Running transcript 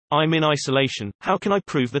I'm in isolation, how can I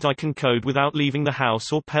prove that I can code without leaving the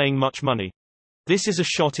house or paying much money? This is a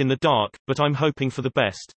shot in the dark, but I'm hoping for the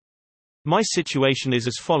best. My situation is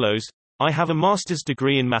as follows. I have a master's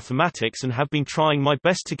degree in mathematics and have been trying my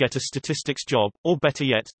best to get a statistics job, or better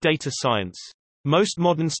yet, data science. Most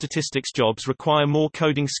modern statistics jobs require more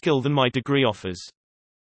coding skill than my degree offers.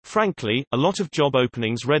 Frankly, a lot of job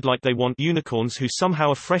openings read like they want unicorns who somehow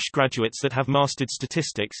are fresh graduates that have mastered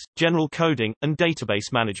statistics, general coding, and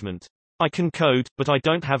database management. I can code, but I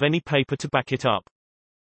don't have any paper to back it up.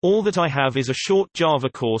 All that I have is a short Java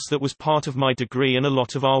course that was part of my degree and a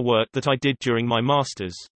lot of our work that I did during my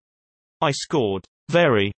master's. I scored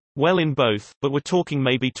very well in both, but we're talking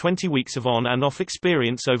maybe 20 weeks of on and off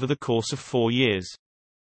experience over the course of 4 years.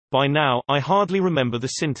 By now, I hardly remember the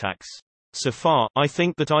syntax. So far, I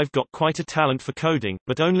think that I've got quite a talent for coding,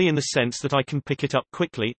 but only in the sense that I can pick it up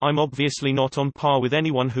quickly. I'm obviously not on par with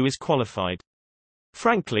anyone who is qualified.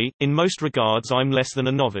 Frankly, in most regards I'm less than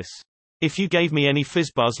a novice. If you gave me any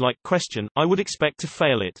FizzBuzz-like question, I would expect to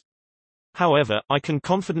fail it. However, I can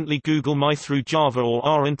confidently Google my through Java or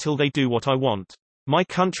R until they do what I want. My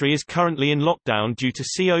country is currently in lockdown due to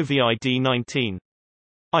COVID-19.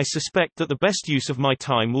 I suspect that the best use of my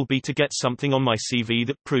time will be to get something on my CV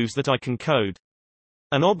that proves that I can code.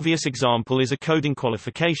 An obvious example is a coding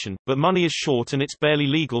qualification, but money is short and it's barely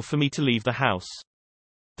legal for me to leave the house.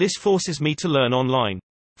 This forces me to learn online.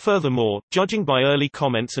 Furthermore, judging by early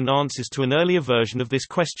comments and answers to an earlier version of this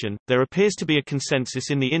question, there appears to be a consensus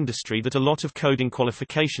in the industry that a lot of coding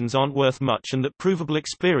qualifications aren't worth much and that provable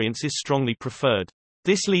experience is strongly preferred.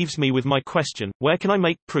 This leaves me with my question, where can I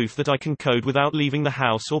make proof that I can code without leaving the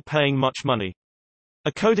house or paying much money?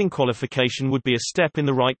 A coding qualification would be a step in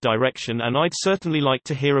the right direction and I'd certainly like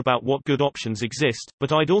to hear about what good options exist,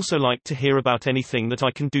 but I'd also like to hear about anything that I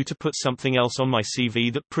can do to put something else on my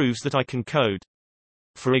CV that proves that I can code.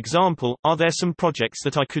 For example, are there some projects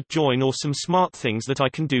that I could join or some smart things that I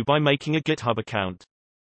can do by making a GitHub account?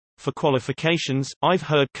 For qualifications, I've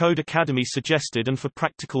heard Code Academy suggested, and for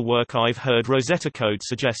practical work I've heard Rosetta Code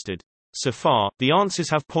suggested. So far, the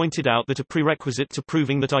answers have pointed out that a prerequisite to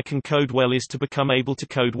proving that I can code well is to become able to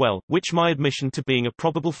code well, which my admission to being a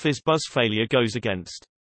probable FizzBuzz failure goes against.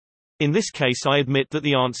 In this case I admit that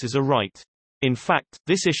the answers are right. In fact,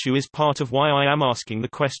 this issue is part of why I am asking the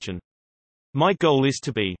question. My goal is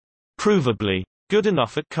to be provably good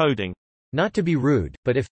enough at coding. Not to be rude,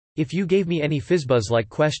 but if you gave me any FizzBuzz-like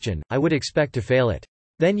question, I would expect to fail it.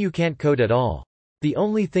 Then you can't code at all. The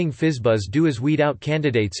only thing FizzBuzz do is weed out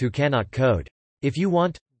candidates who cannot code. If you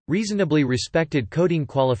want reasonably respected coding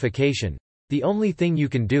qualification, the only thing you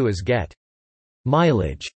can do is get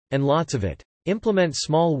mileage, and lots of it. Implement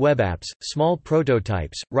small web apps, small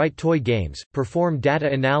prototypes, write toy games, perform data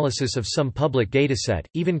analysis of some public dataset,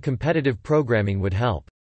 even competitive programming would help.